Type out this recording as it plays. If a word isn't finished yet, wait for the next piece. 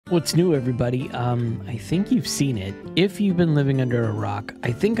What's new, everybody? I think you've seen it. If you've been living under a rock,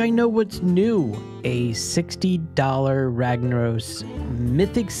 I think I know what's new. A $60 Ragnaros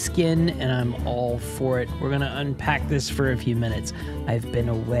mythic skin, and I'm all for it. We're gonna unpack this for a few minutes. I've been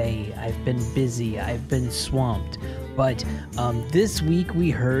away, I've been busy, I've been swamped. But this week we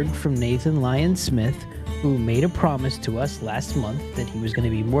heard from Nathan Lyon-Smith, who made a promise to us last month that he was going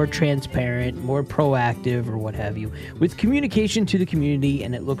to be more transparent, more proactive, or what have you, with communication to the community,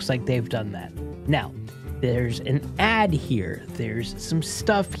 and it looks like they've done that. Now, there's an ad here. There's some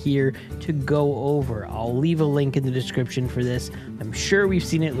stuff here to go over. I'll leave a link in the description for this. I'm sure we've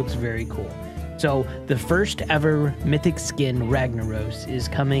seen it. It looks very cool. So the first ever mythic skin, Ragnaros, is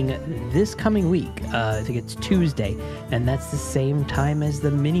coming this coming week. I think it's Tuesday, and that's the same time as the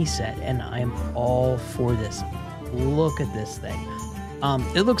mini set, and I'm all for this. Look at this thing.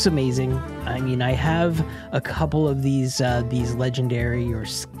 It looks amazing. I mean, I have a couple of these legendary, or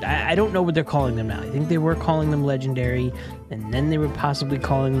I don't know what they're calling them now. I think they were calling them legendary, and then they were possibly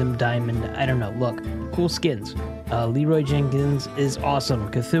calling them diamond. I don't know. Look, cool skins. Leroy Jenkins is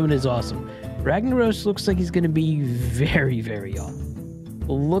awesome. Cthulhu is awesome. Ragnaros looks like he's going to be very, very awesome.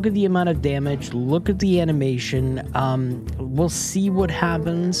 Look at the amount of damage. Look at the animation. We'll see what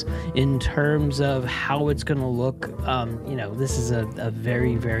happens in terms of how it's going to look. You know, this is a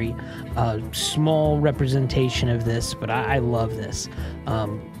very, very small representation of this, but I love this.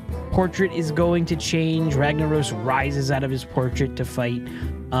 Portrait is going to change. Ragnaros rises out of his portrait to fight.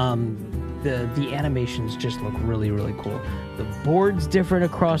 The animations just look really, really cool. The board's different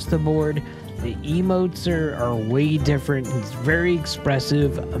across the board. The emotes are way different. He's very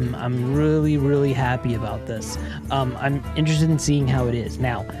expressive. I'm really, really happy about this. I'm interested in seeing how it is.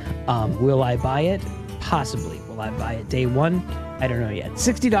 Now, will I buy it? Possibly. Will I buy it day one? I don't know yet.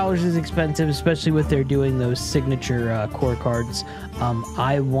 $60 is expensive, especially with they're doing those signature core cards.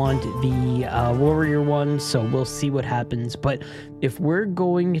 I want the warrior one, so we'll see what happens. But if we're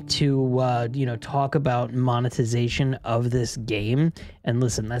going to, talk about monetization of this game, and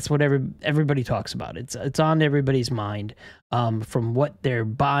listen, that's what everybody talks about. It's on everybody's mind. From what they're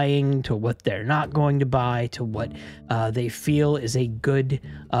buying to what they're not going to buy to what they feel is a good,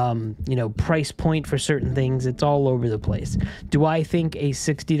 price point for certain things. It's all over the place. Do I think a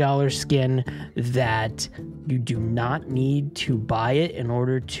 $60 skin that you do not need to buy it in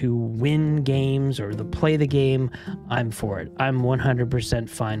order to win games or to play the game? I'm for it. I'm 100%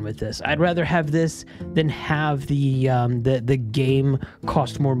 fine with this. I'd rather have this than have the game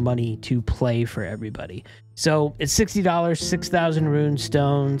cost more money to play for everybody. So it's $60, 6,000 rune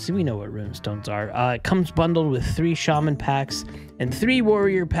stones. We know what rune stones are. It comes bundled with 3 shaman packs and 3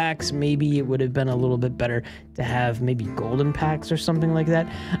 warrior packs. Maybe it would have been a little bit better to have maybe golden packs or something like that.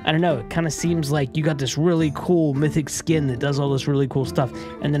 I don't know. It kind of seems like you got this really cool mythic skin that does all this really cool stuff,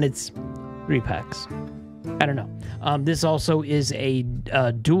 and then it's 3 packs. I don't know. This also is a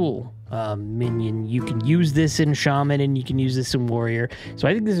dual minion. You can use this in shaman and you can use this in warrior, so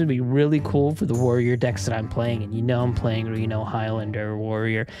I think this would be really cool for the warrior decks that I'm playing, and I'm playing Highlander or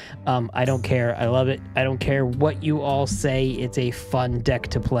warrior. I don't care. I love it. I don't care what you all say. It's a fun deck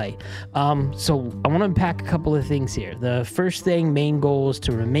to play. So I want to unpack a couple of things here. The first thing, main goal, is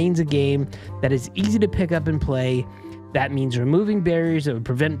to remains a game that is easy to pick up and play. That means removing barriers that would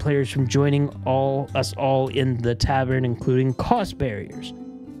prevent players from joining us all in the tavern, including cost barriers.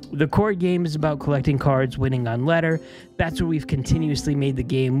 The core game is about collecting cards, winning on ladder. That's where we've continuously made the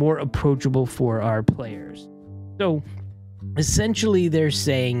game more approachable for our players. So essentially they're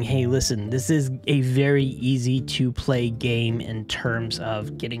saying, hey, listen, this is a very easy to play game in terms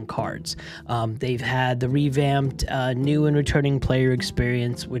of getting cards. They've had the revamped new and returning player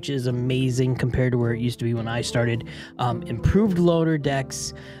experience, which is amazing compared to where it used to be when I started. Improved loader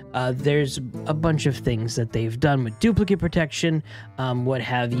decks. There's a bunch of things that they've done with duplicate protection, what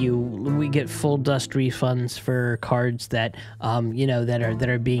have you. We get full dust refunds for cards that that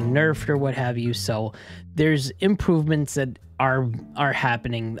are being nerfed or what have you. So there's improvements that are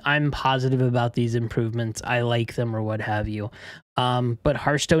happening. I'm positive about these improvements. I like them or what have you. But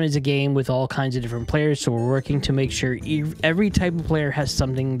Hearthstone is a game with all kinds of different players, so we're working to make sure every type of player has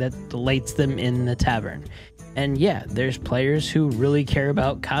something that delights them in the tavern. And yeah, there's players who really care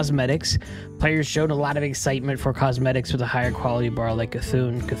about cosmetics. Players showed a lot of excitement for cosmetics with a higher quality bar like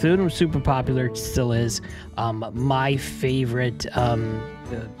Cthulhu. Cthulhu was super popular, it still is. My favorite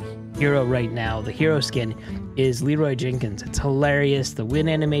hero right now, the hero skin, is Leroy Jenkins. It's hilarious. The win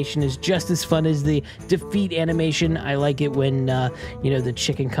animation is just as fun as the defeat animation. I like it when the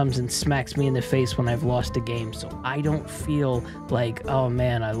chicken comes and smacks me in the face when I've lost a game, so I don't feel like, oh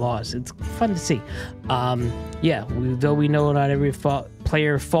man, I lost. It's fun to see. Though we know not every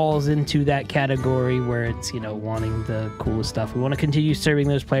player falls into that category where it's, you know, wanting the coolest stuff. We want to continue serving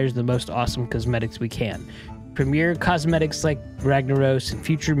those players the most awesome cosmetics we can. Premier cosmetics like Ragnaros and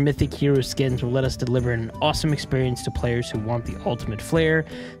future mythic hero skins will let us deliver an awesome experience to players who want the ultimate flair.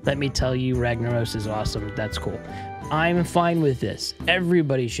 Let me tell you, Ragnaros is awesome. That's cool. I'm fine with this.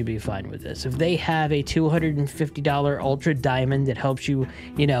 Everybody should be fine with this. If they have a $250 Ultra Diamond that helps you,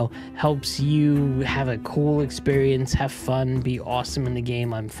 you know, helps you have a cool experience, have fun, be awesome in the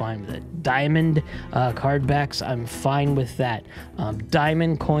game, I'm fine with it. Diamond card backs, I'm fine with that.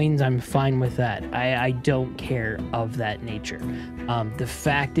 Diamond coins, I'm fine with that. I don't care of that nature. The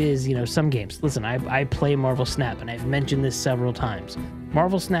fact is, you know, some games, listen, I play Marvel Snap, and I've mentioned this several times.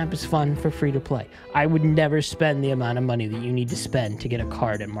 Marvel Snap is fun for free to play. I would never spend the amount of money that you need to spend to get a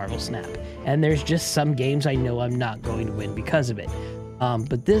card in Marvel Snap. And there's just some games I know I'm not going to win because of it.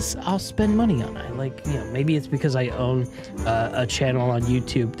 But this, I'll spend money on. I like, you know, maybe it's because I own a channel on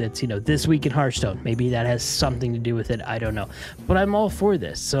YouTube that's, you know, This Week in Hearthstone. Maybe that has something to do with it. I don't know. But I'm all for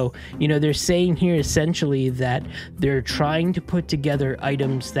this. So, you know, they're saying here essentially that they're trying to put together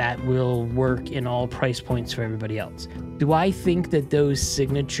items that will work in all price points for everybody else. Do I think that those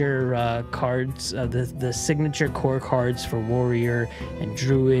signature cards, the signature core cards for Warrior and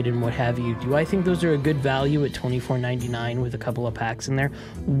Druid and what have you, do I think those are a good value at $24.99 with a couple of packs in there?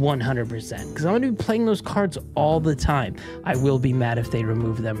 100%. Because I'm going to be playing those cards all the time. I will be mad if they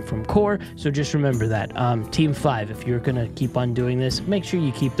remove them from core, so just remember that. Team 5, if you're going to keep on doing this, make sure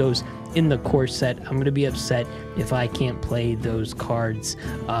you keep those in the core set. I'm going to be upset if I can't play those cards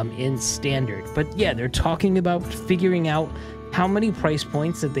in standard. But yeah, they're talking about figuring out how many price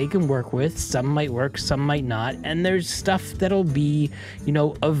points that they can work with. Some might work, some might not. And there's stuff that'll be, you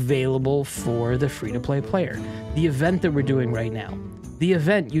know, available for the free-to-play player. The event that we're doing right now, the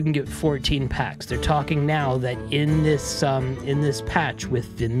event, you can get 14 packs. They're talking now that in this patch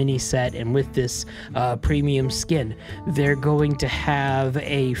with the mini set and with this premium skin, they're going to have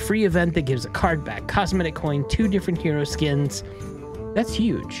a free event that gives a card back, cosmetic coin, 2 different hero skins. That's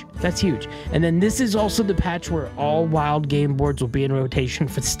huge. That's huge. And then this is also the patch where all wild game boards will be in rotation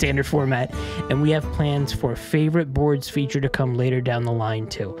for the standard format, and we have plans for favorite boards feature to come later down the line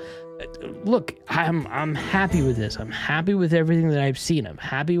too. Look, I'm happy with this. I'm happy with everything that I've seen. I'm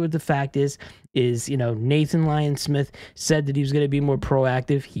happy with the fact is you know, Nathan Lyon-Smith said that he was going to be more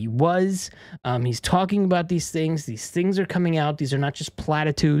proactive. He was. He's talking about these things. These things are coming out. These are not just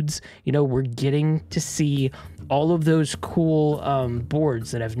platitudes. You know, we're getting to see all of those cool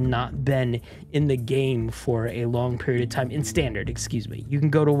boards that have not been in the game for a long period of time. In standard, excuse me. You can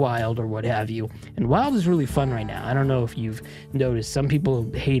go to Wild or what have you. And Wild is really fun right now. I don't know if you've noticed. Some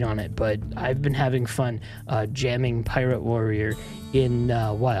people hate on it, but I've been having fun jamming Pirate Warrior in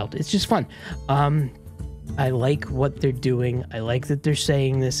Wild. It's just fun. I like what they're doing. I like that they're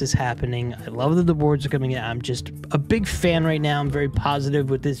saying this is happening. I love that the boards are coming in. I'm just a big fan right now. I'm very positive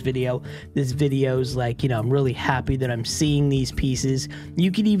with this video. This video's like, you know, I'm really happy that I'm seeing these pieces.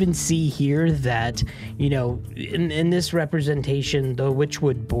 You can even see here that, you know, in this representation, the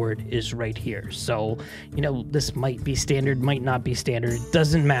Witchwood board is right here. So, you know, this might be standard, might not be standard. It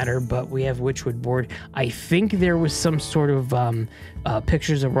doesn't matter, but we have Witchwood board. I think there was some sort of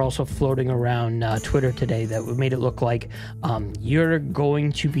pictures that were also floating around Twitter today that made it look like you're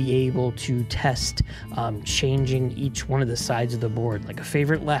going to be able to test changing each one of the sides of the board, like a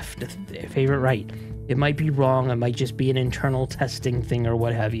favorite left, a favorite right. It might be wrong. It might just be an internal testing thing or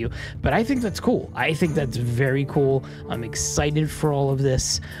what have you. But I think that's cool. I think that's very cool. I'm excited for all of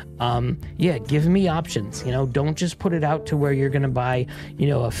this. Yeah, give me options. You know, don't just put it out to where you're going to buy, you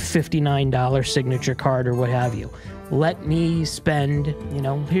know, a $59 signature card or what have you. Let me spend, you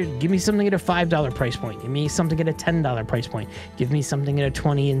know, here, give me something at a $5 price point. Give me something at a $10 price point. Give me something at a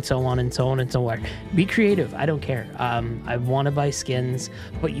 $20 and so on and so on and so on. Be creative. I don't care. I want to buy skins,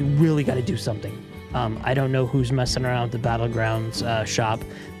 but you really got to do something. I don't know who's messing around with the Battlegrounds shop,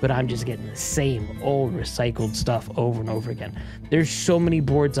 but I'm just getting the same old recycled stuff over and over again. There's so many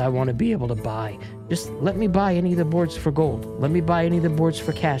boards I want to be able to buy. Just let me buy any of the boards for gold. Let me buy any of the boards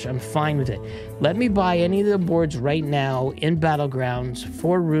for cash. I'm fine with it. Let me buy any of the boards right now in Battlegrounds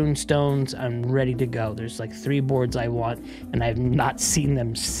for runestones. I'm ready to go. There's like 3 boards I want, and I've not seen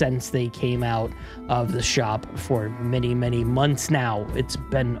them since they came out of the shop for many, many months now. It's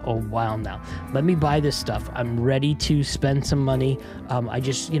been a while now. Let me buy this stuff. I'm ready to spend some money. I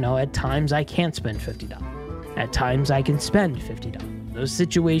just, you know, at times I can't spend $50. At times I can spend $50. those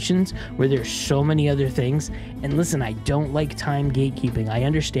situations where there's so many other things. And listen, I don't like time gatekeeping. I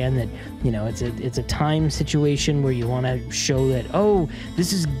understand that, you know, it's a time situation where you want to show that, oh,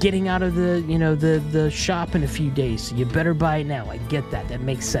 this is getting out of the, you know, the shop in a few days, so you better buy it now. I get that. That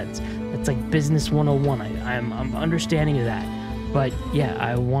makes sense. That's like business 101. I'm understanding of that. But yeah,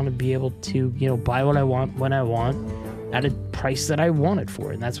 I want to be able to, you know, buy what I want when I want at a price that I want it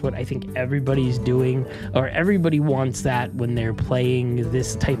for. And that's what I think everybody's doing, or everybody wants that when they're playing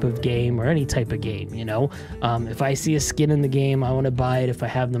this type of game or any type of game, you know? If I see a skin in the game, I want to buy it. If I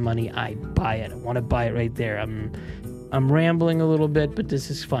have the money, I buy it. I want to buy it right there. I'm rambling a little bit, but this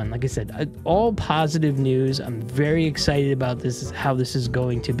is fun. Like I said, all positive news. I'm very excited about this, how this is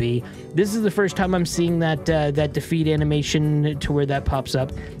going to be. This is the first time I'm seeing that that defeat animation to where that pops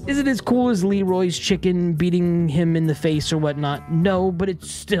up. Is it as cool as Leroy's chicken beating him in the face or whatnot? No, but it's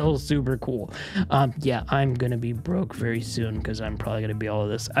still super cool. Yeah, I'm going to be broke very soon because I'm probably going to be all of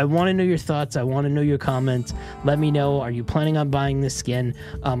this. I want to know your thoughts. I want to know your comments. Let me know. Are you planning on buying this skin?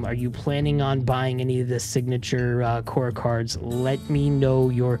 Are you planning on buying any of the signature core cards? Let me know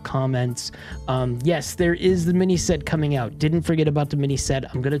your comments. Yes, there is the mini set coming out. Didn't forget about the mini set.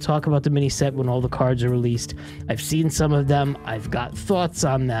 I'm going to talk about the mini set when all the cards are released. I've seen some of them. I've got thoughts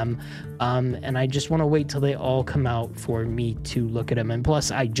on them. And I just want to wait till they all come out for me to look at them. And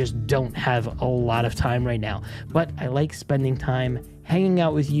plus, I just don't have a lot of time right now. But I like spending time hanging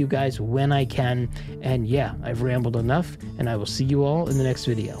out with you guys when I can. And yeah, I've rambled enough, and I will see you all in the next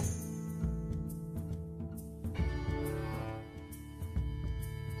video.